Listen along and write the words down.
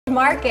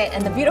Market,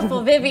 and the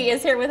beautiful Vivi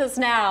is here with us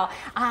now.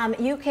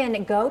 You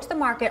can go to the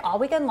market all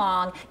weekend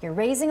long. You're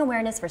raising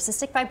awareness for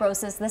cystic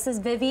fibrosis. This is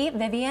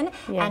Vivian,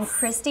 and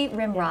Christy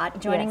Rimrod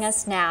joining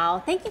us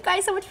now. Thank you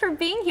guys so much for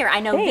being here. I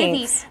know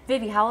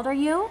Vivi, how old are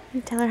you?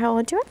 Tell her how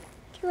old you are.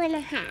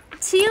 2.5.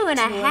 2.5.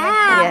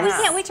 Yes.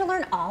 We can't wait to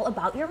learn all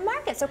about your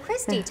market. So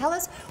Christy, tell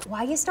us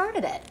why you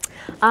started it.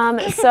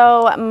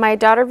 So my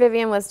daughter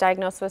Vivian was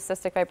diagnosed with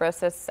cystic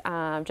fibrosis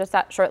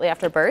shortly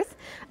after birth.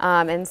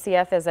 And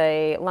CF is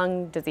a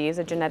lung disease,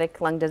 a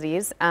genetic lung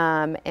disease,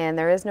 and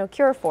there is no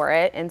cure for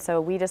it. And so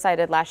we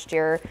decided last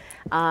year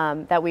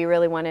that we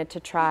really wanted to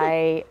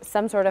try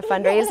some sort of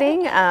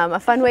fundraising, a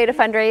fun way to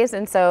fundraise.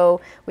 And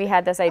so we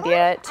had this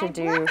idea to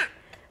do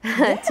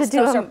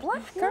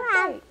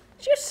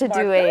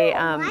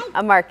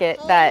a market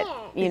that,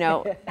 you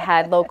know,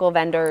 had local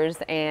vendors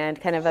and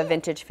kind of a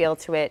vintage feel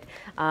to it,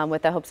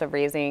 with the hopes of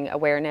raising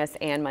awareness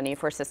and money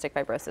for cystic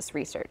fibrosis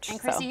research. And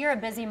Chrissy, you're a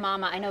busy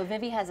mama. I know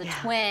Vivi has a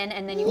twin,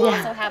 and then you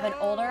also have an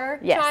older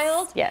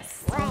child.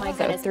 Yes. Oh my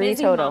goodness, 3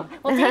 total. Mom.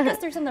 Well, take us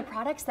through some of the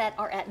products that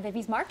are at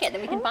Vivi's market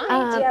that we can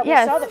find. We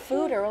saw the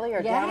food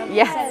earlier. Down on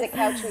the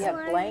couch we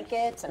have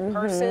blankets and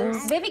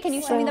purses. Vivi, can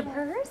you show me the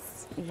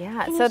purse?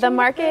 Yeah, so the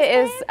market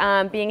is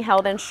being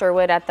held in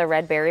Sherwood at the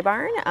Red Berry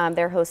Barn.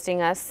 They're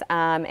hosting us,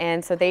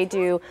 and so they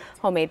do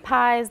homemade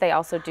pies. They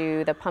also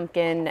do the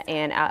pumpkin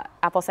and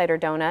apple cider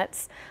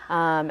donuts,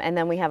 and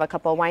then we have a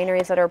couple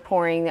wineries that are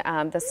pouring.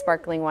 The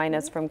sparkling wine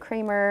is from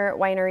Kramer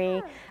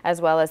Winery, as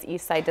well as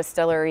Eastside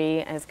Distillery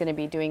is going to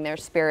be doing their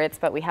spirits,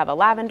 but we have a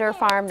lavender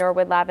farm,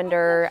 Norwood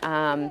Lavender,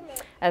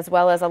 as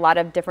well as a lot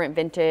of different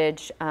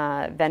vintage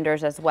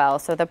vendors as well.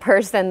 So the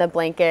purse and the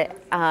blanket,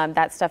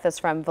 that stuff is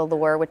from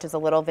Velour, which is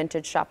a little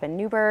vintage shop in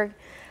Newburgh.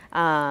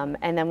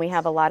 And then we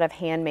have a lot of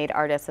handmade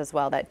artists as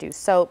well that do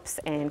soaps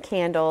and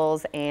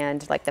candles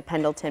and like the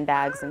Pendleton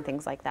bags and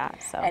things like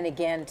that. So. And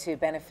again, to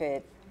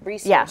benefit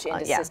research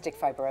into cystic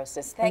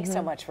fibrosis. Thanks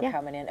so much for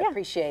coming in.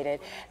 Appreciate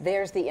it.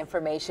 There's the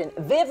information.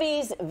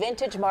 Vivi's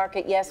Vintage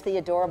Market. Yes, the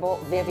adorable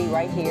Vivi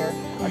right here,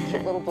 our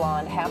cute little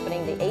blonde,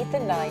 happening the 8th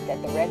and 9th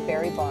at the Red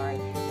Berry Barn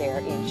there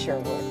in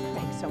Sherwood.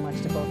 Thanks so much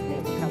to both of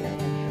you for coming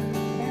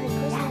in. Merry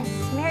Christmas.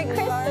 Yes, Merry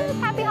Christmas.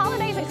 Happy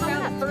holidays. She's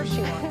found the purse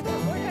she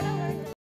wanted.